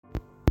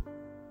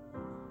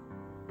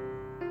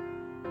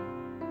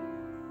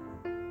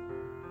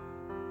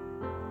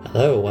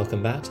Hello,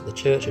 welcome back to the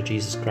Church of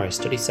Jesus Christ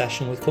study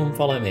session with Come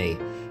Follow Me.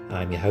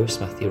 I'm your host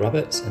Matthew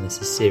Roberts and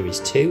this is Series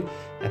 2,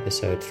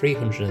 Episode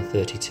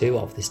 332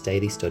 of this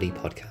daily study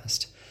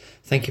podcast.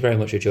 Thank you very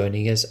much for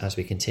joining us as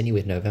we continue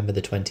with November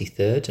the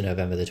 23rd to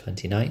November the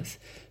 29th,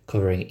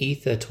 covering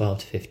Ether 12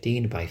 to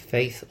 15, By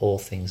Faith All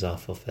Things Are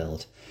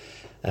Fulfilled.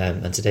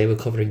 And today we're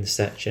covering the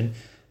section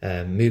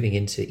moving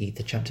into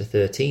Ether chapter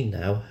 13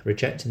 now,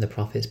 Rejecting the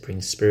Prophets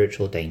Brings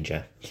Spiritual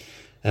Danger.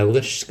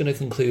 We're just going to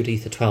conclude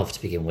Ether 12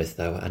 to begin with,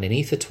 though, and in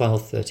Ether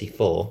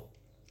 12:34,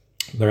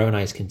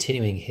 Moroni is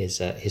continuing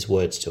his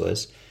words to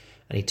us,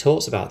 and he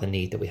talks about the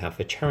need that we have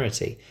for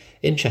charity.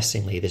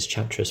 Interestingly, this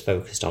chapter is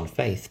focused on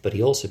faith, but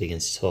he also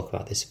begins to talk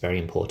about this very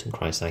important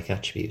Christ-like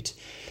attribute.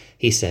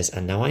 He says,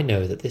 "And now I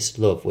know that this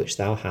love which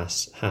thou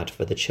hast had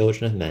for the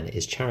children of men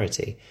is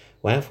charity.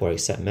 Wherefore,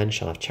 except men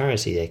shall have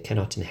charity, they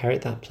cannot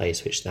inherit that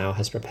place which thou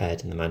hast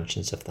prepared in the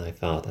mansions of thy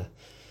Father."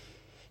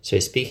 So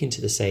he's speaking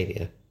to the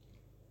Saviour,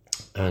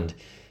 and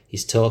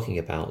he's talking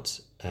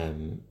about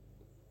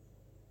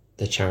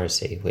the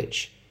charity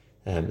which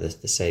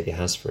the Saviour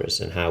has for us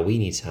and how we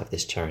need to have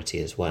this charity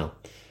as well.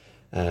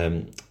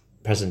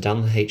 President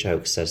Daniel H.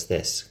 Oakes says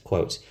this,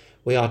 quote,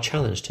 "We are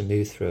challenged to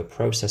move through a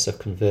process of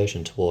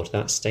conversion toward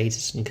that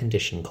status and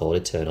condition called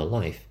eternal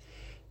life.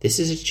 This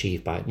is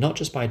achieved by not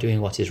just by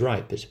doing what is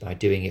right, but by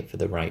doing it for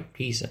the right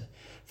reason,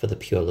 for the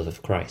pure love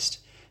of Christ.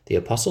 The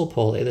Apostle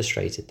Paul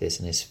illustrated this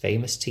in his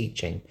famous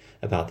teaching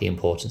about the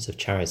importance of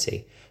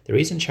charity. The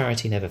reason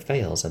charity never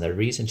fails, and the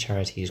reason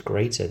charity is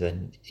greater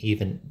than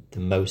even the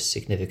most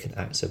significant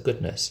acts of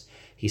goodness,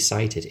 he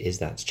cited, is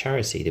that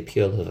charity, the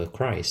pure love of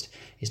Christ,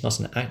 is not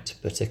an act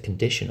but a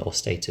condition or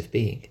state of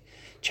being.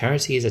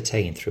 Charity is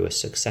attained through a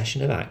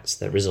succession of acts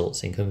that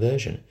results in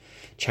conversion.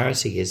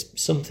 Charity is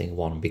something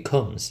one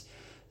becomes.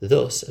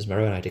 Thus, as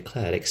Moroni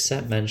declared,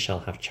 except men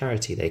shall have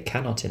charity, they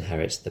cannot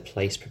inherit the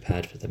place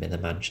prepared for them in the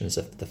mansions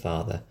of the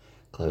Father."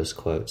 Close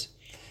quote.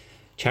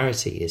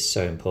 Charity is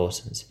so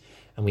important.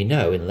 And we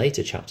know in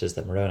later chapters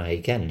that Moroni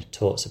again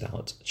talks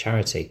about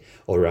charity,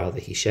 or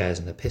rather he shares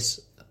an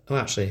epistle.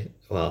 I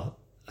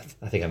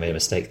think I made a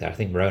mistake there. I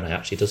think Moroni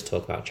actually does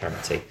talk about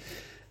charity,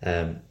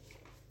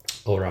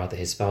 or rather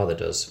his father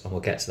does, and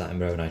we'll get to that in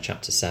Moroni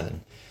chapter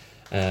 7.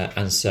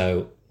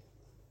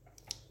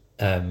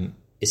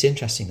 It's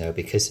interesting, though,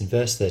 because in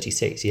verse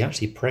 36, he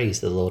actually prays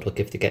the Lord will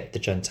give the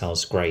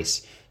Gentiles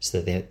grace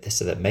so that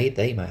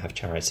they might have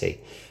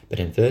charity. But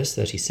in verse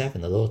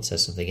 37, the Lord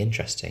says something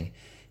interesting.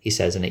 He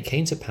says, "And it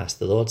came to pass,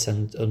 the Lord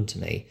said unto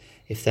me,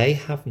 If they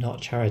have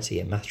not charity,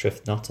 it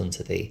mattereth not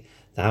unto thee.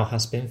 Thou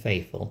hast been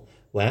faithful,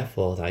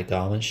 wherefore thy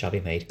garments shall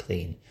be made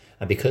clean.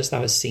 And because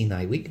thou hast seen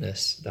thy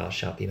weakness, thou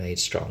shalt be made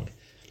strong."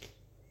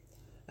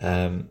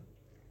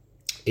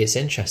 It's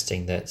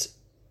interesting that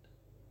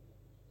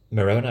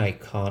Moroni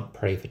can't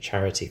pray for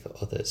charity for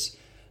others.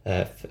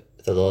 The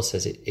Lord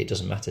says it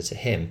doesn't matter to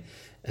him.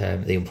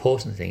 The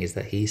important thing is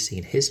that he's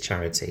seen his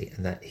charity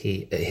and that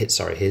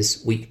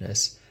his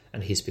weakness,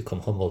 and he's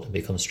become humbled and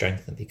become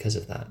strengthened because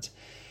of that.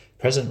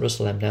 President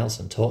Russell M.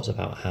 Nelson talks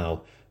about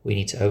how we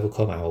need to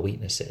overcome our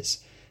weaknesses.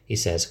 He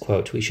says,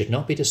 quote, "We should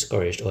not be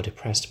discouraged or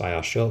depressed by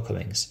our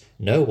shortcomings.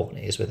 No one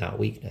is without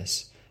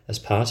weakness. As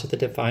part of the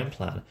divine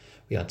plan,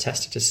 we are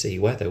tested to see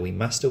whether we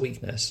master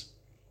weakness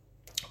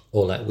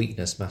or let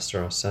weakness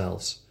master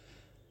ourselves,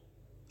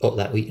 or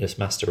let weakness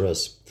master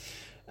us.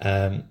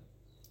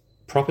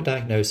 Proper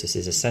diagnosis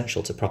is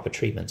essential to proper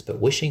treatment, but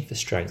wishing for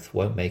strength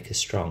won't make us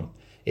strong.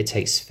 It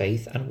takes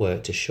faith and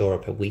work to shore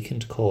up a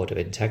weakened cord of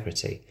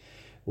integrity.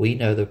 We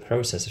know the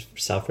process of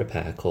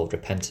self-repair called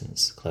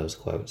repentance." Close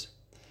quote.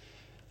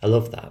 I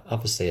love that.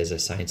 Obviously, as a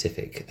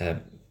scientific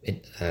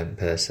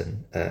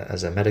person,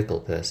 as a medical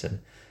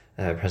person,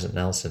 President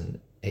Nelson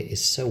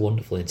is so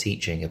wonderful in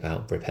teaching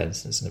about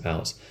repentance and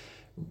about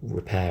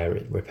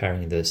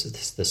repairing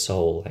the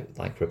soul,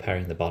 like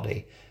repairing the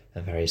body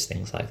and various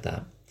things like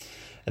that.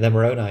 And then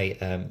Moroni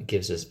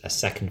gives us a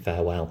second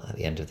farewell at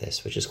the end of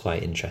this, which is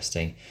quite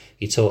interesting.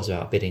 He talks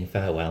about bidding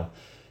farewell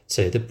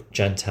to the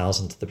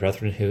Gentiles and to the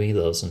brethren who he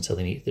loves until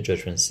they meet the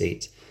judgment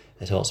seat.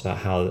 He talks about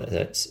how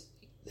that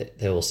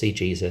they will see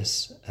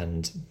Jesus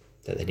and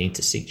that they need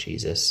to seek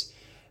Jesus.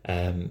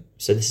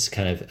 So this is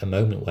kind of a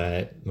moment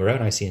where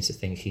Moroni seems to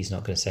think he's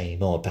not going to say any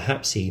more.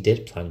 Perhaps he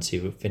did plan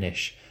to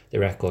finish the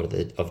record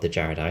of the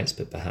Jaredites,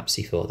 but perhaps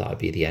he thought that would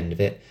be the end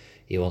of it.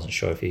 He wasn't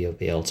sure if he would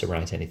be able to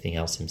write anything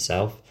else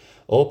himself,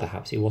 or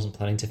perhaps he wasn't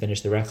planning to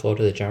finish the record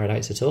of the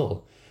Jaredites at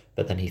all.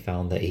 But then he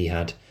found that he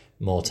had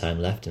more time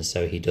left, and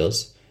so he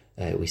does.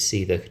 We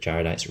see the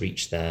Jaredites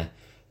reach their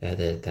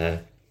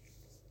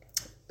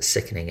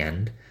sickening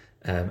end,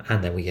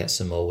 and then we get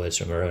some more words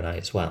from Moroni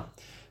as well.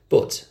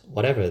 But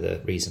whatever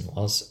the reason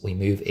was, we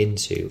move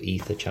into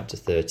Ether chapter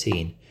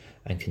 13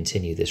 and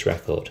continue this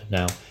record.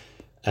 Now,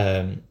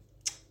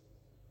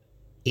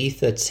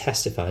 Ether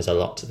testifies a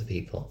lot to the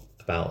people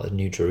about a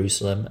New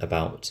Jerusalem,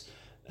 about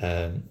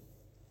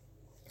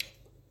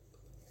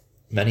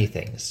many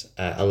things,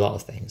 a lot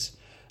of things,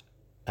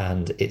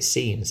 and it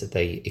seems that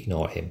they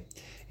ignore him.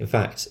 In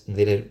fact,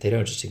 they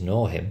don't just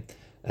ignore him.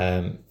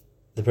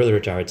 The the brother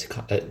of Jared,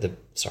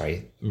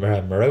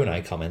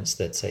 Moroni comments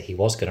that he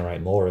was going to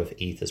write more of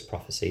Ether's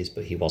prophecies,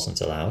 but he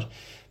wasn't allowed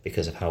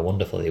because of how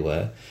wonderful they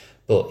were.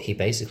 But he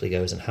basically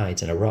goes and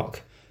hides in a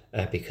rock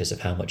because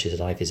of how much his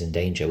life is in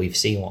danger. We've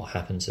seen what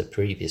happened to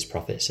previous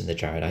prophets in the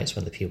Jaredites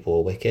when the people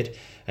were wicked,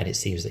 and it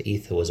seems that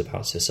Ether was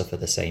about to suffer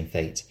the same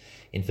fate.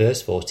 In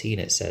verse 14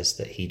 it says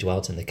that he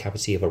dwelt in the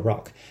cavity of a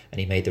rock, and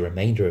he made the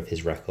remainder of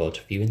his record,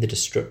 viewing the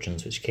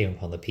destructions which came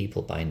upon the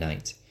people by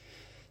night.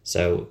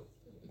 So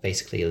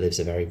basically he lives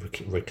a very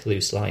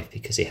recluse life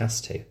because he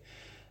has to.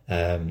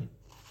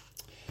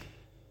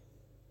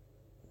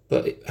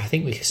 But I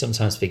think we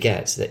sometimes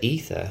forget that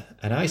Ether,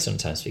 and I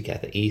sometimes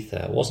forget that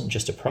Ether wasn't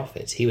just a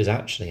prophet. He was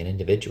actually an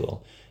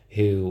individual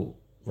who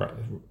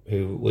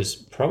was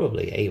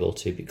probably able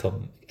to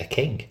become a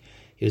king.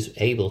 He was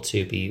able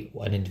to be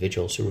an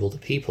individual to rule the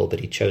people, but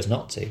he chose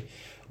not to.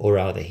 Or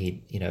rather,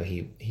 he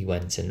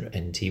went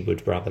and he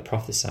would rather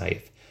prophesy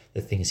of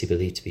the things he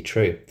believed to be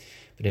true.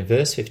 But in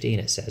verse 15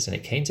 it says, "And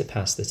it came to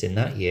pass that in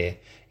that year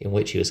in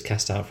which he was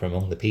cast out from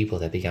among the people,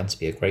 there began to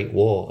be a great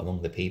war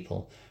among the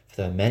people. For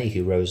there were many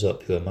who rose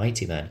up, who were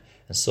mighty men,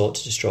 and sought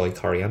to destroy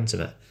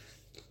Coriantumr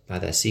by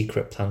their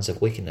secret plans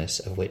of wickedness,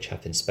 of which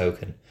have been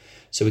spoken."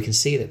 So we can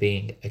see that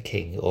being a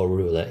king or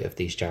ruler of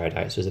these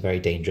Jaredites was a very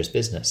dangerous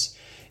business.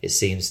 It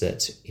seems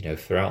that,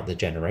 throughout the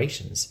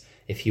generations,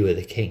 if you were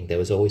the king, there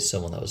was always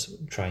someone that was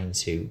trying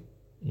to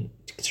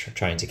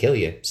kill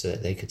you so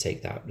that they could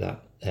take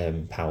that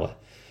power.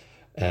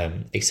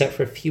 Except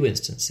for a few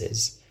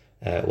instances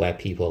where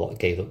people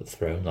gave up the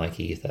throne, like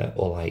Ether,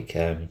 or like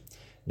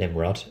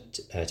Nimrod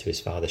to his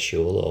father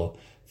Shul, or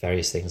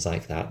various things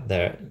like that.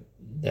 There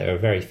are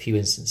very few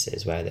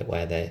instances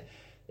where there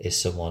is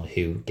someone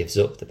who gives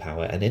up the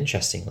power. And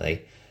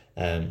interestingly,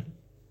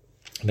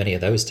 many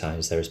of those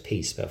times there is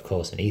peace. But of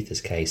course, in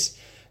Ether's case,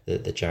 the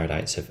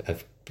Jaredites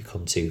have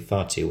become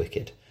far too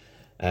wicked.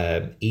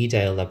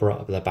 Edale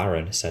Le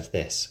Baron said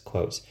this,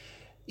 quote,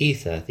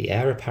 "Ether, the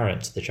heir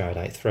apparent to the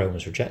Jaredite throne,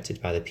 was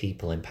rejected by the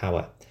people in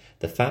power.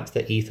 The fact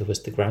that Ether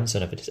was the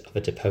grandson of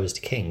a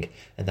deposed king,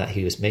 and that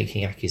he was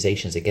making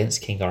accusations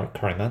against King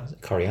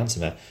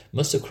Coriantumr,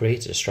 must have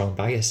created a strong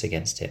bias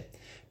against him.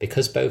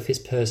 Because both his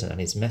person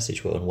and his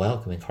message were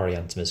unwelcome in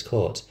Coriantumr's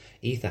court,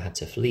 Ether had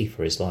to flee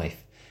for his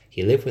life.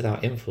 He lived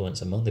without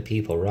influence among the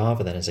people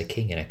rather than as a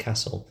king in a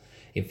castle.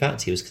 In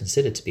fact, he was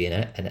considered to be an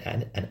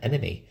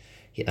enemy,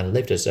 and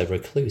lived as a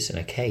recluse in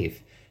a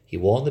cave. He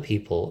warned the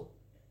people,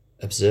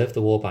 observed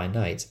the war by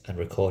night, and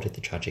recorded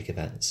the tragic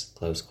events."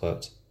 Close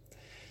quote.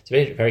 It's a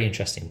very, very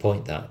interesting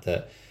point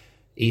that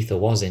Ether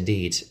was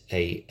indeed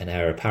an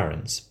heir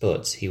apparent,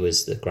 but he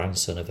was the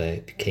grandson of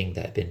a king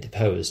that had been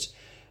deposed,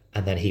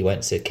 and then he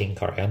went to King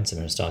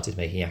Coriantumr and started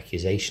making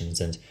accusations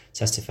and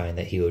testifying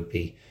that he would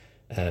be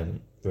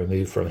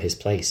removed from his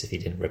place if he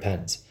didn't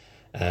repent.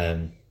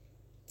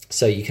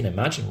 So you can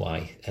imagine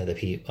why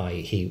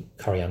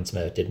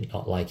Coriantumr did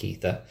not like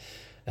Ether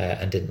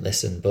and didn't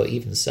listen. But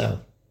even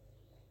so,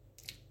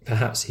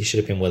 perhaps he should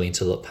have been willing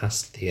to look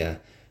past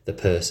the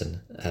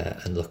person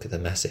and look at the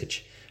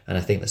message. And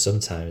I think that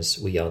sometimes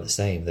we are the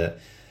same, that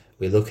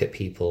we look at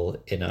people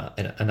and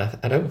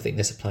I don't think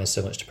this applies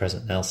so much to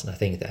President Nelson. I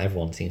think that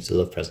everyone seems to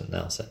love President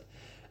Nelson,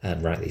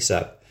 and rightly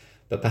so.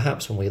 But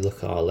perhaps when we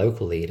look at our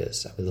local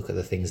leaders and we look at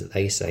the things that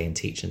they say and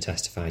teach and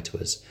testify to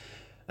us,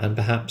 and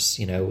perhaps,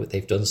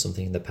 they've done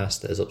something in the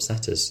past that has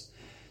upset us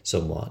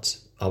somewhat,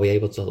 are we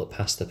able to look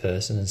past the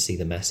person and see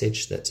the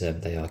message that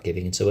they are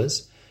giving to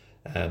us?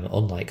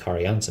 Unlike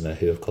Coriantumr,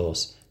 who, of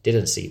course,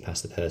 didn't see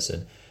past the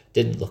person,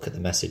 didn't look at the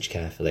message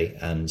carefully,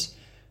 and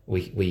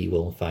we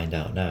will find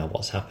out now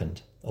what's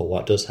happened, or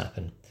what does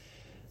happen.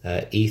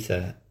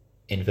 Ether,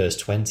 in verse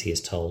 20,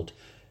 is told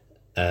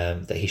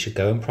that he should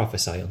go and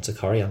prophesy unto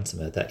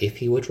Coriantumr that if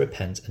he would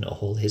repent and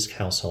all his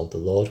household, the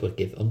Lord would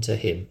give unto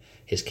him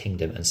his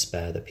kingdom and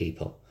spare the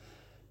people.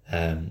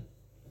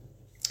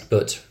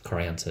 But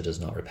Coriantumr does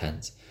not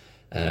repent.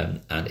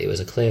 And it was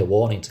a clear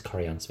warning to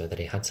Coriantumr that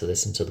he had to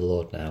listen to the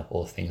Lord now,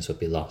 or things would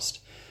be lost.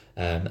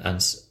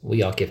 And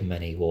we are given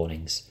many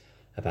warnings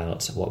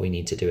about what we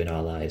need to do in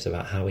our lives,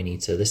 about how we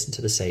need to listen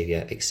to the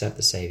Saviour, accept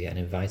the Saviour, and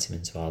invite him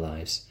into our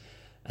lives.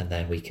 And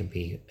then we can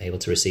be able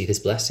to receive his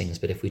blessings.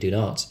 But if we do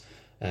not,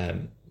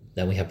 then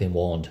we have been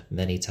warned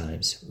many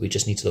times. We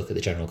just need to look at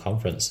the General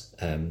Conference,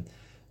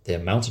 the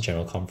amount of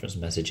General Conference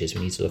messages.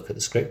 We need to look at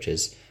the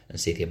Scriptures and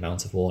see the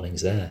amount of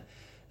warnings there.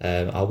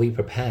 Are we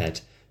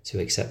prepared to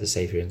accept the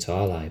Saviour into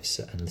our lives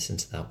and listen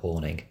to that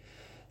warning?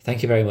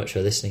 Thank you very much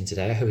for listening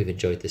today. I hope you've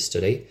enjoyed this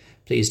study.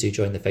 Please do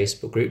join the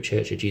Facebook group,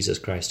 Church of Jesus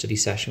Christ Study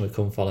Session with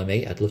Come Follow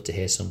Me. I'd love to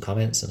hear some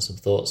comments and some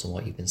thoughts on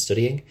what you've been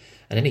studying,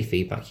 and any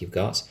feedback you've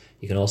got.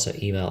 You can also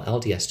email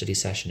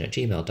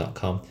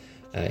ldsstudysession@gmail.com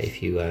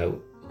if you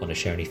want to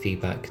share any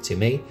feedback to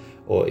me,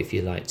 or if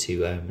you'd like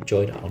to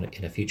join on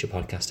in a future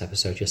podcast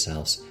episode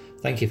yourselves.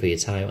 Thank you for your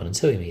time, and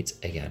until we meet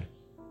again.